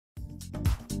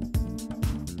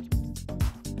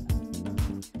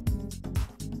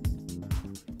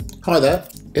Hi there.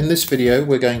 In this video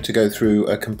we're going to go through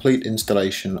a complete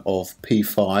installation of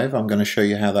P5. I'm going to show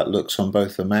you how that looks on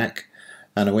both a Mac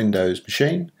and a Windows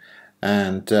machine,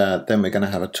 and then we're going to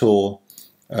have a tour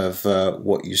of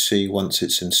what you see once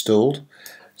it's installed.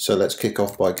 So let's kick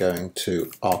off by going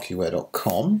to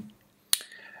archiware.com,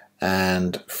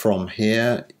 and from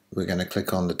here we're going to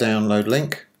click on the download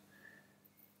link,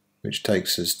 which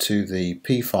takes us to the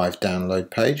P5 download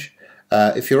page.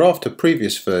 If you're after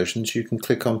previous versions, you can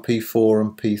click on P4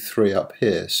 and P3 up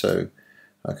here. So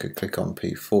I could click on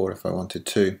P4 if I wanted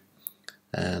to,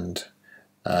 and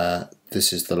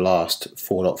this is the last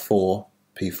 4.4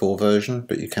 P4 version,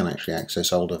 but you can actually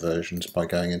access older versions by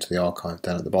going into the archive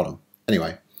down at the bottom.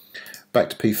 Anyway, back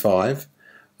to P5.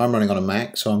 I'm running on a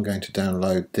Mac, so I'm going to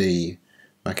download the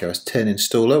Mac OS 10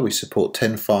 installer. We support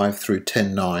 10.5 through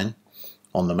 10.9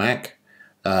 on the Mac.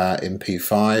 In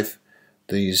P5,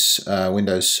 these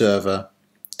Windows Server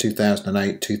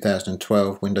 2008,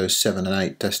 2012, Windows 7 and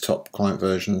 8 desktop client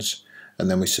versions, and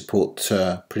then we support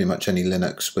pretty much any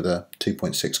Linux with a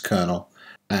 2.6 kernel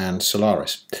and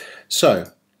Solaris. So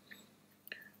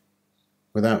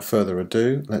without further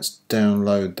ado, let's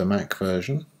download the Mac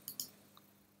version.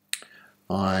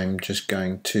 I'm just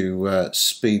going to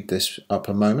speed this up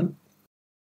a moment.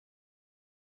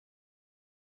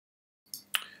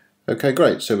 Okay,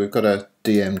 great, so we've got a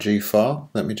DMG file.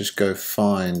 Let me just go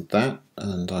find that,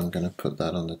 and I'm going to put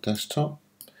that on the desktop.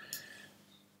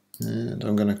 And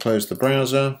I'm going to close the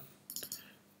browser,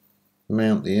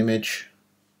 mount the image,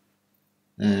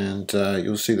 and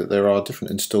you'll see that there are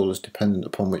different installers dependent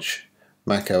upon which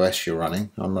Mac OS you're running.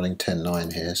 I'm running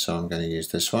 10.9 here, so I'm going to use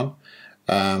this one.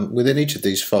 Within each of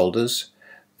these folders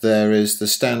there is the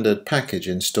standard package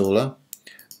installer.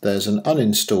 There's an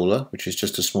uninstaller, which is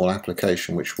just a small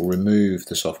application which will remove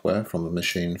the software from a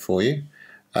machine for you.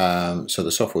 So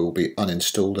the software will be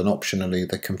uninstalled, and optionally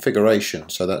the configuration,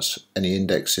 so that's any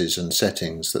indexes and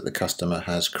settings that the customer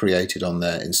has created on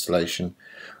their installation,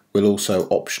 will also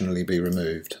optionally be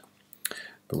removed.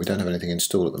 But we don't have anything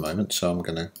installed at the moment, so I'm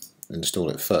going to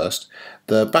install it first.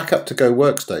 The Backup to Go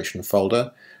Workstation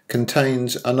folder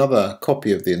contains another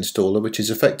copy of the installer, which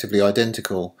is effectively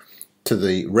identical to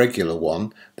the regular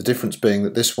one, the difference being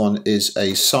that this one is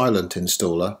a silent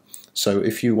installer. So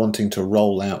if you're wanting to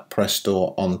roll out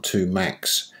Prestore onto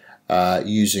Macs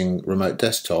using remote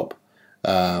desktop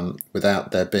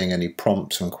without there being any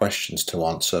prompts and questions to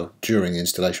answer during the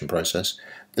installation process,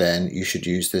 then you should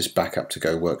use this Backup to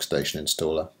Go Workstation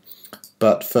installer.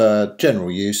 But for general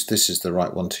use, this is the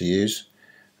right one to use,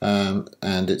 and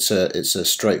it's a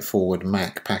straightforward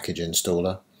Mac package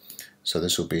installer, so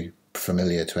this will be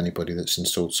familiar to anybody that's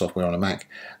installed software on a Mac.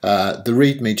 The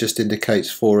README just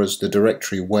indicates for us the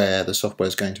directory where the software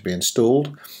is going to be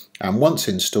installed, and once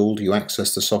installed you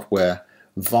access the software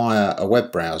via a web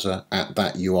browser at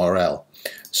that URL.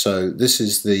 So this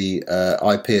is the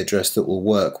IP address that will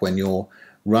work when you're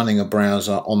running a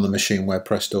browser on the machine where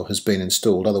Prestore has been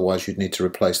installed. Otherwise you'd need to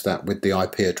replace that with the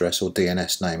IP address or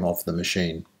DNS name of the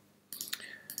machine.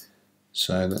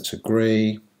 So let's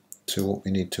agree to what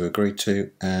we need to agree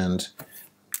to and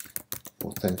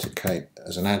authenticate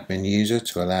as an admin user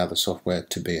to allow the software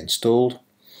to be installed.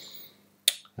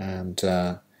 And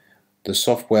the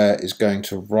software is going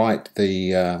to write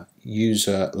the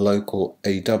user local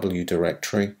AW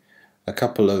directory. A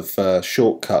couple of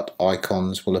shortcut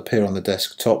icons will appear on the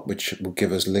desktop, which will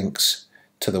give us links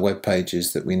to the web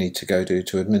pages that we need to go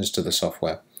to administer the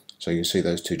software. So you see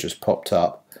those two just popped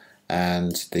up,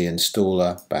 and the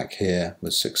installer back here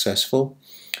was successful.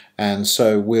 And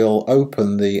so we'll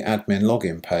open the admin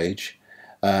login page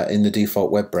in the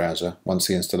default web browser once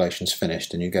the installation's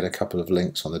finished, and you get a couple of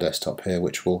links on the desktop here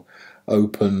which will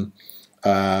open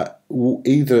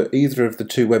either of the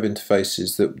two web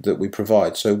interfaces that we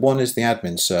provide. So one is the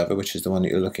admin server, which is the one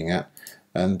that you're looking at,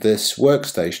 and this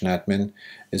workstation admin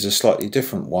is a slightly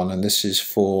different one, and this is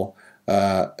for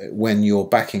when you're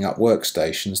backing up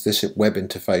workstations. This web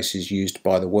interface is used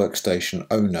by the workstation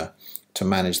owner to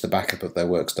manage the backup of their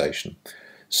workstation.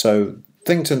 So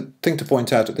thing to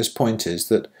point out at this point is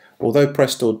that although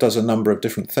Prestore does a number of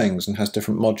different things and has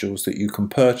different modules that you can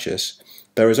purchase,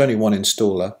 there is only one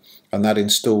installer, and that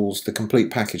installs the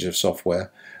complete package of software,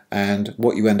 and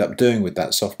what you end up doing with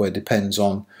that software depends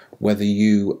on whether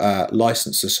you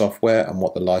license the software and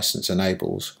what the license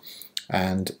enables.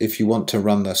 And if you want to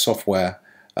run the software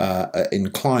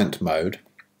in client mode,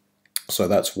 so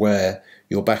that's where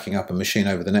you're backing up a machine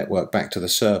over the network back to the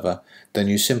server, then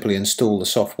you simply install the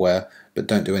software but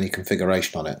don't do any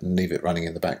configuration on it and leave it running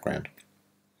in the background.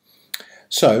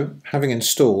 So having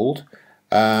installed,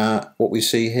 what we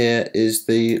see here is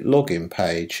the login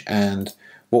page, and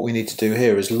what we need to do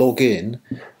here is log in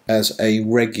as a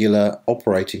regular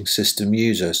operating system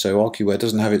user. So Archiware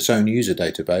doesn't have its own user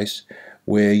database.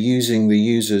 We're using the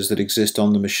users that exist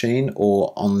on the machine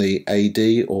or on the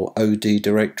AD or OD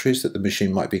directories that the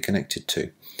machine might be connected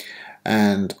to.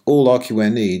 And all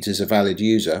Archiware needs is a valid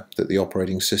user that the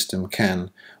operating system can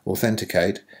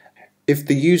authenticate. If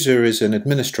the user is an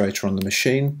administrator on the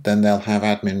machine, then they'll have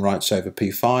admin rights over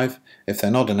P5. If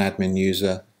they're not an admin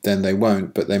user, then they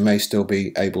won't, but they may still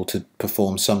be able to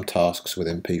perform some tasks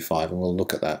within P5, and we'll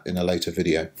look at that in a later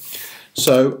video.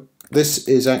 So this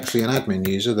is actually an admin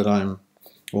user that I'm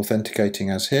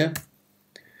authenticating as here,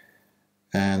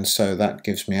 and so that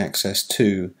gives me access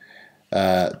to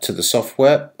the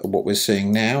software. What we're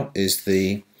seeing now is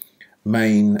the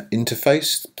main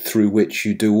interface through which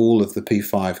you do all of the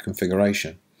P5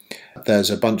 configuration. There's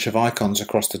a bunch of icons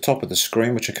across the top of the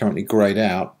screen which are currently greyed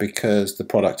out because the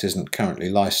product isn't currently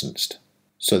licensed.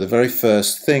 So the very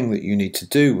first thing that you need to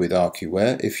do with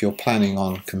Archiware, if you're planning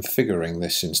on configuring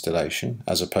this installation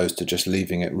as opposed to just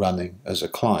leaving it running as a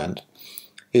client,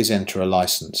 is enter a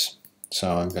license.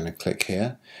 So I'm going to click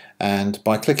here, and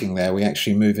by clicking there we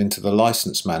actually move into the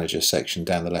License Manager section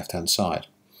down the left hand side.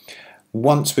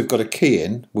 Once we've got a key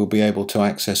in, we'll be able to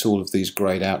access all of these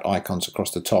greyed out icons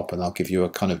across the top, and I'll give you a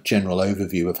kind of general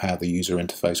overview of how the user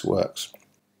interface works.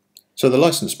 So the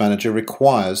License Manager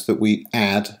requires that we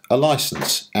add a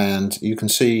license, and you can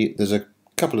see there's a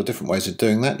couple of different ways of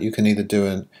doing that. You can either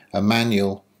do a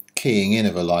manual keying in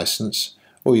of a license,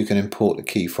 or you can import the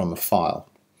key from a file.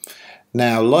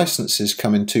 Now, licenses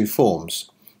come in two forms.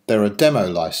 There are demo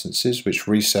licenses which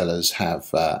resellers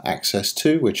have access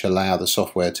to, which allow the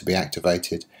software to be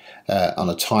activated on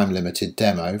a time-limited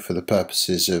demo for the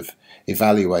purposes of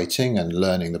evaluating and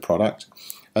learning the product.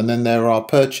 And then there are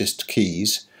purchased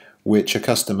keys which a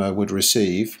customer would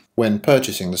receive when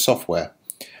purchasing the software.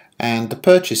 And the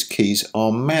purchase keys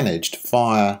are managed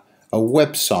via a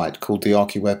website called the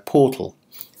Archiware portal.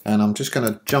 And I'm just going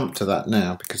to jump to that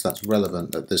now because that's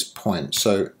relevant at this point.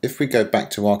 So if we go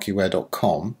back to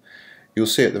archiware.com, you'll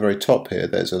see at the very top here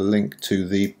there's a link to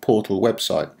the portal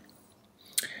website.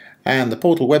 And the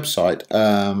portal website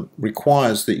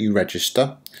requires that you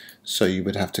register. So you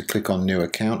would have to click on New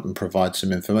Account and provide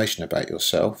some information about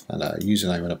yourself and a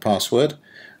username and a password.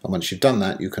 And once you've done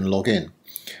that, you can log in.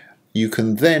 You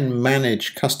can then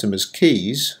manage customers'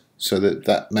 keys, so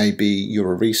that may be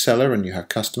you're a reseller and you have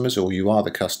customers, or you are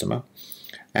the customer.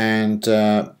 And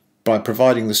by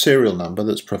providing the serial number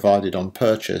that's provided on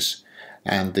purchase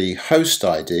and the host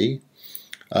ID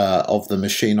of the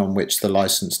machine on which the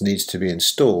license needs to be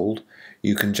installed,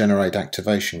 you can generate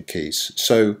activation keys.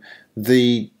 So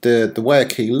the way a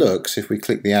key looks, if we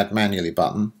click the Add Manually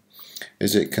button,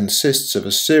 is it consists of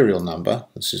a serial number,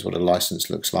 this is what a license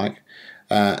looks like,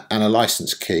 and a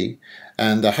license key,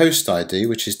 and the host ID,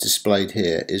 which is displayed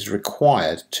here, is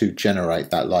required to generate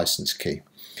that license key.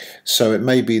 So it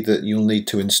may be that you'll need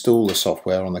to install the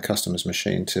software on the customer's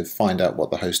machine to find out what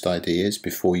the host ID is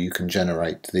before you can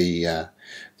generate the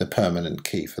permanent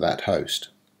key for that host.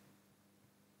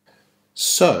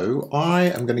 So I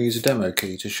am going to use a demo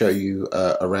key to show you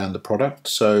around the product.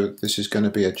 So this is going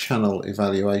to be a channel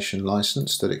evaluation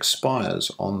license that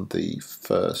expires on the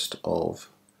 1st of,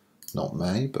 not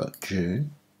May, but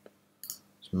June.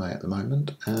 It's May at the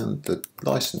moment, and the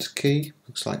license key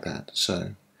looks like that.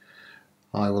 So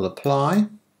I will apply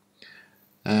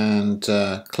and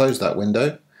close that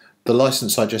window. The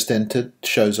license I just entered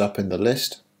shows up in the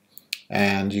list,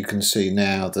 and you can see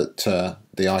now that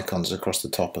the icons across the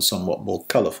top are somewhat more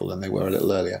colourful than they were a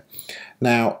little earlier.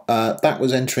 Now that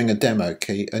was entering a demo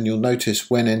key, and you'll notice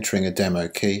when entering a demo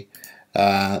key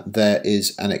there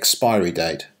is an expiry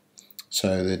date.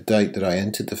 So the date that I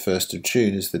entered, the 1st of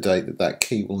June, is the date that that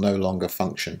key will no longer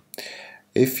function.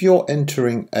 If you're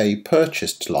entering a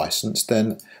purchased license,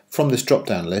 then from this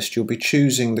drop-down list you'll be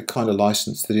choosing the kind of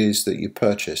license that you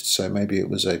purchased. So maybe it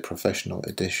was a Professional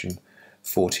Edition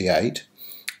 48,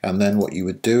 and then what you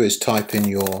would do is type in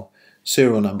your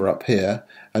serial number up here,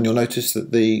 and you'll notice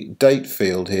that the date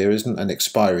field here isn't an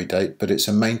expiry date, but it's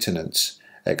a maintenance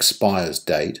expires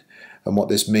date. And what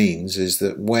this means is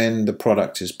that when the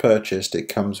product is purchased, it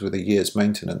comes with a year's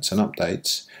maintenance and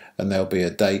updates, and there'll be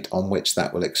a date on which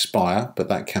that will expire, but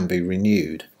that can be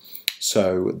renewed.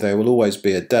 So there will always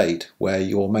be a date where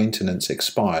your maintenance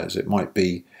expires. It might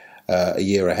be a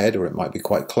year ahead, or it might be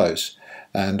quite close.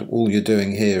 And all you're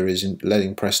doing here is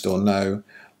letting Prestore know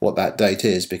what that date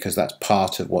is, because that's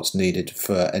part of what's needed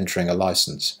for entering a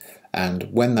license.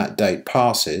 And when that date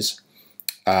passes,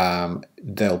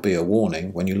 there'll be a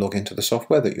warning when you log into the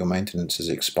software that your maintenance has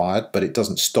expired, but it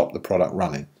doesn't stop the product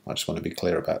running. I just want to be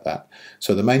clear about that.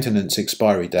 So the maintenance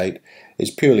expiry date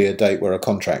is purely a date where a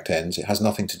contract ends. It has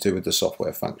nothing to do with the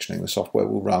software functioning. The software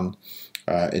will run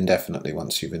indefinitely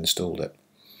once you've installed it.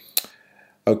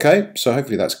 Okay, so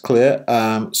hopefully that's clear.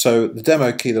 So the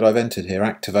demo key that I've entered here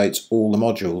activates all the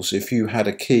modules. If you had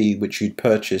a key which you'd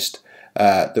purchased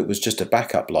that was just a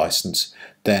backup license,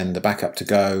 then the backup to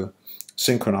go,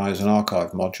 synchronize and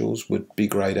archive modules would be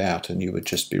grayed out, and you would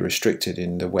just be restricted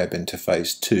in the web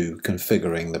interface to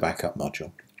configuring the backup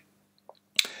module.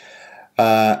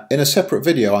 In a separate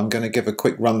video I'm going to give a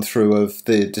quick run through of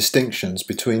the distinctions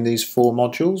between these four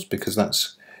modules, because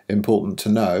that's important to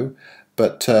know.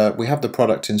 But we have the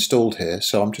product installed here,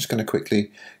 so I'm just going to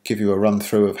quickly give you a run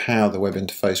through of how the web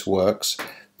interface works.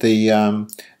 The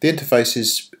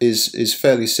interface is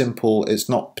fairly simple. It's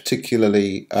not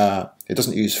particularly, it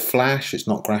doesn't use Flash, it's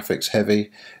not graphics heavy.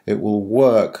 It will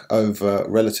work over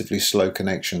relatively slow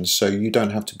connections, so you don't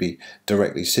have to be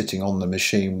directly sitting on the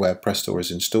machine where Prestore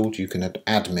is installed. You can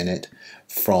admin it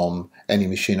from any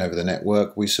machine over the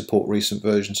network. We support recent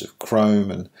versions of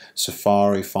Chrome and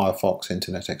Safari, Firefox,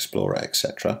 Internet Explorer,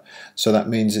 etc. So that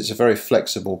means it's a very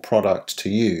flexible product to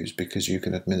use because you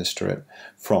can administer it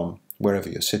from wherever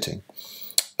you're sitting.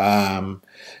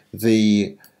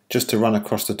 Just to run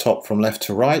across the top from left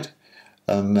to right,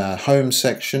 the home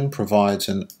section provides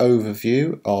an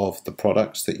overview of the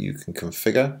products that you can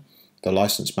configure. The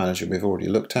license manager we've already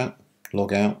looked at,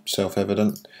 log out,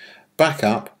 self-evident.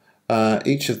 Backup,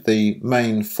 each of the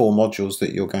main four modules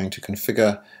that you're going to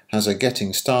configure has a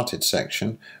getting started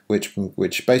section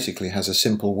which basically has a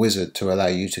simple wizard to allow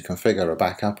you to configure a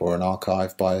backup or an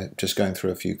archive by just going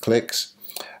through a few clicks.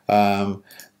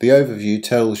 The overview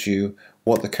tells you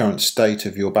what the current state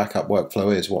of your backup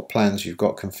workflow is, what plans you've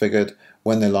got configured,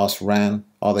 when they last ran,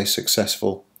 are they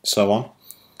successful, so on.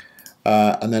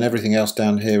 And then everything else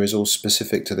down here is all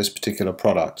specific to this particular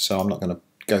product, so I'm not going to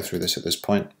go through this at this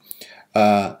point.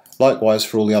 Likewise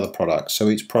for all the other products, so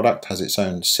each product has its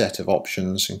own set of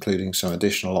options, including some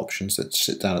additional options that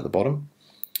sit down at the bottom.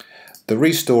 The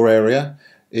restore area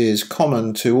is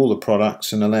common to all the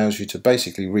products and allows you to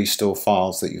basically restore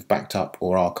files that you've backed up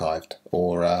or archived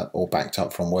or backed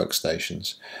up from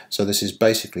workstations. So this is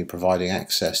basically providing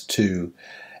access to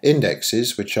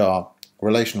indexes, which are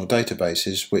relational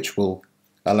databases, which will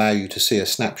allow you to see a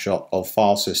snapshot of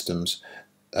file systems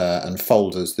and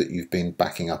folders that you've been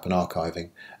backing up and archiving,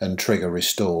 and trigger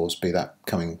restores, be that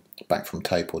coming back from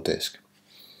tape or disk.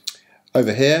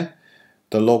 Over here,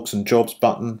 the Logs and Jobs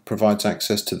button provides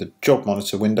access to the Job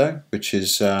Monitor window, which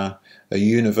is a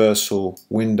universal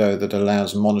window that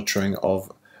allows monitoring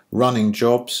of running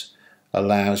jobs,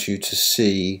 allows you to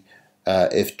see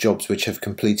if jobs which have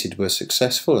completed were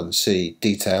successful and see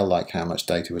detail like how much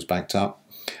data was backed up.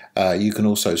 You can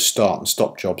also start and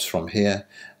stop jobs from here,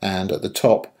 and at the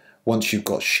top, once you've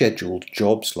got scheduled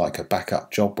jobs like a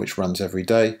backup job which runs every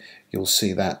day, you'll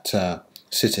see that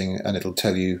sitting, and it'll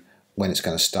tell you when it's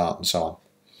going to start and so on.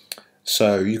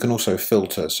 So you can also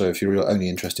filter, so if you're only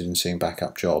interested in seeing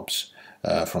backup jobs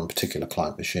from a particular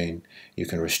client machine, you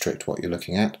can restrict what you're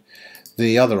looking at.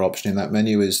 The other option in that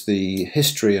menu is the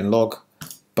History and Log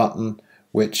button,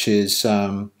 which is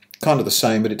kind of the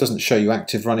same, but it doesn't show you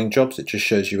active running jobs, it just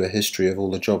shows you a history of all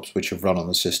the jobs which have run on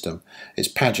the system.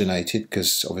 It's paginated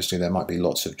because obviously there might be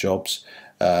lots of jobs,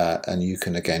 and you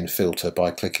can again filter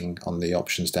by clicking on the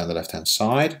options down the left hand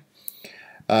side.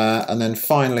 And then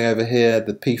finally over here,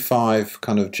 the P5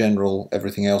 kind of general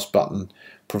everything else button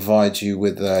provides you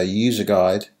with a user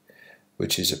guide,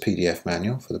 which is a PDF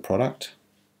manual for the product,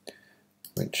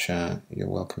 which you're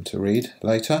welcome to read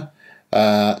later.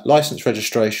 License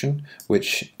registration,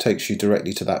 which takes you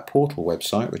directly to that portal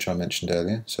website which I mentioned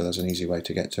earlier, so there's an easy way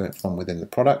to get to it from within the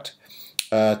product.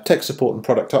 Tech support and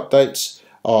product updates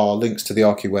are links to the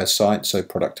Archiware site, so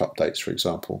product updates, for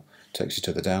example, takes you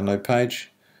to the download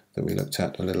page that we looked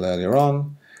at a little earlier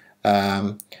on.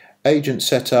 Agent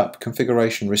setup,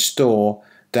 configuration, restore,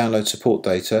 download support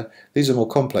data. These are more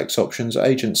complex options.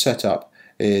 Agent setup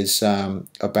is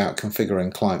about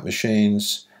configuring client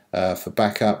machines for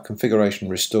backup. Configuration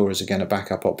restore is again a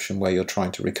backup option where you're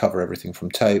trying to recover everything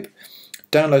from tape.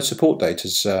 Download support data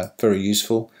is very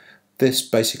useful. This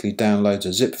basically downloads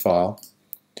a zip file,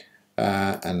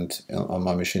 and on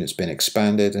my machine it's been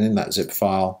expanded, and in that zip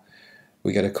file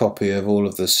we get a copy of all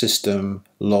of the system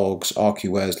logs,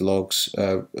 Archiware's logs,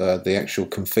 the actual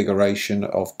configuration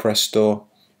of Prestore,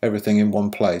 everything in one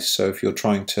place. So if you're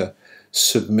trying to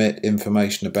submit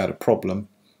information about a problem,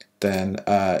 then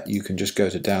you can just go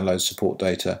to download support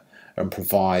data and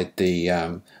provide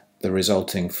the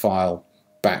resulting file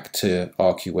back to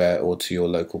Archiware or to your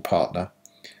local partner.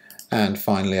 And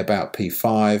finally, about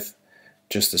P5,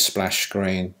 just the splash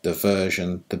screen, the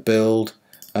version, the build,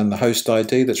 and the host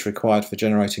ID that's required for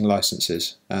generating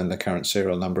licenses, and the current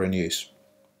serial number in use.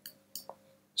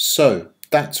 So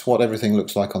that's what everything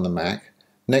looks like on the Mac.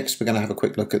 Next, we're going to have a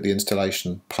quick look at the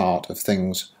installation part of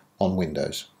things on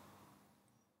Windows.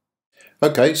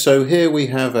 Okay, so here we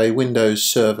have a Windows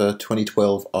Server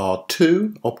 2012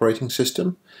 R2 operating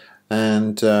system,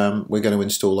 and we're going to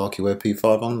install Archiware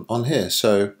P5 on here.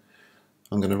 So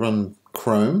I'm going to run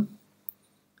Chrome.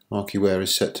 Archiware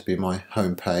is set to be my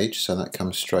home page, so that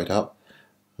comes straight up.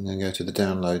 I'm going to go to the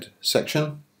download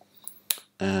section,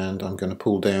 and I'm going to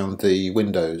pull down the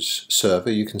Windows Server.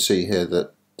 You can see here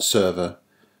that Server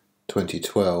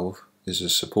 2012 is a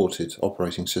supported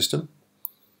operating system.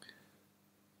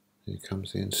 Here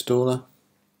comes the installer,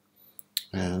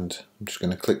 and I'm just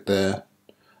going to click there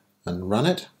and run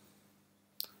it.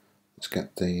 Let's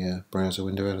get the browser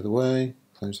window out of the way,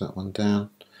 close that one down.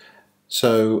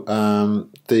 So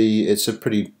it's a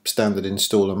pretty standard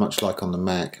installer, much like on the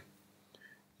Mac.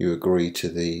 You agree to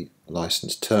the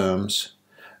license terms.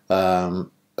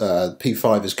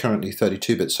 P5 is currently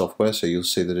 32-bit software, so you'll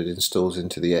see that it installs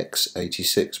into the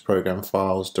x86 program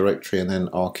files directory, and then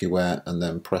Archiware, and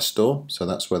then Prestore. So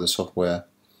that's where the software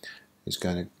is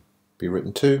going to be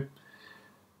written to.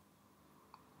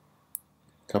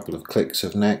 A couple of clicks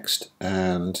of next,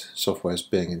 and software is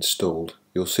being installed.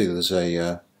 You'll see that there's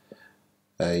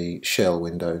a shell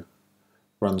window.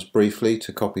 Runs briefly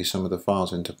to copy some of the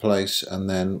files into place, and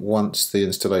then once the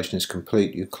installation is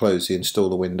complete, you close the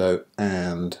installer window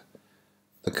and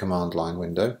the command line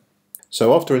window.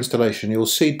 So after installation, you'll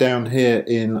see down here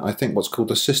in, I think, what's called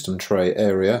the system tray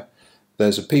area,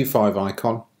 there's a P5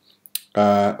 icon,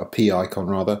 a P icon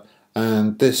rather,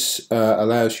 and this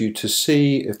allows you to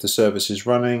see if the service is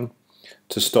running,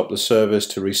 to stop the service,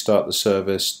 to restart the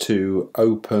service, to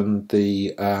open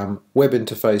the web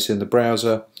interface in the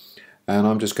browser. And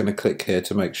I'm just going to click here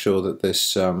to make sure that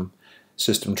this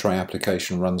system tray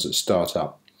application runs at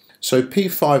startup. So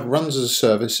P5 runs as a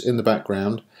service in the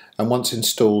background, and once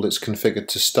installed it's configured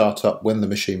to start up when the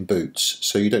machine boots.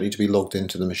 So you don't need to be logged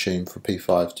into the machine for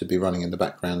P5 to be running in the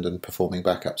background and performing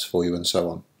backups for you and so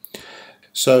on.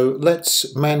 So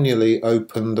let's manually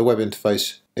open the web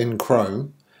interface in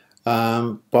Chrome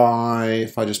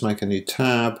if I just make a new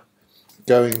tab,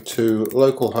 going to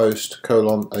localhost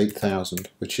 :8000,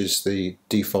 which is the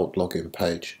default login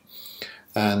page.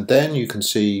 And then you can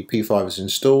see P5 is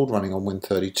installed, running on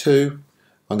Win32.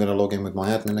 I'm going to log in with my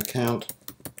admin account.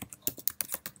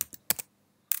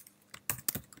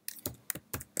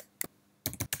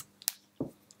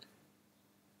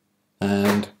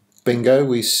 And bingo,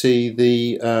 we see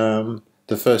the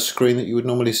first screen that you would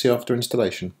normally see after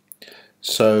installation.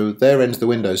 So there ends the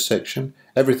Windows section.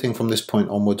 Everything from this point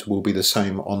onwards will be the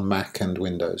same on Mac and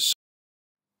Windows.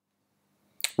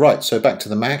 Right, so back to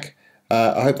the Mac.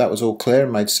 I hope that was all clear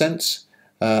and made sense.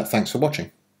 Thanks for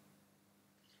watching.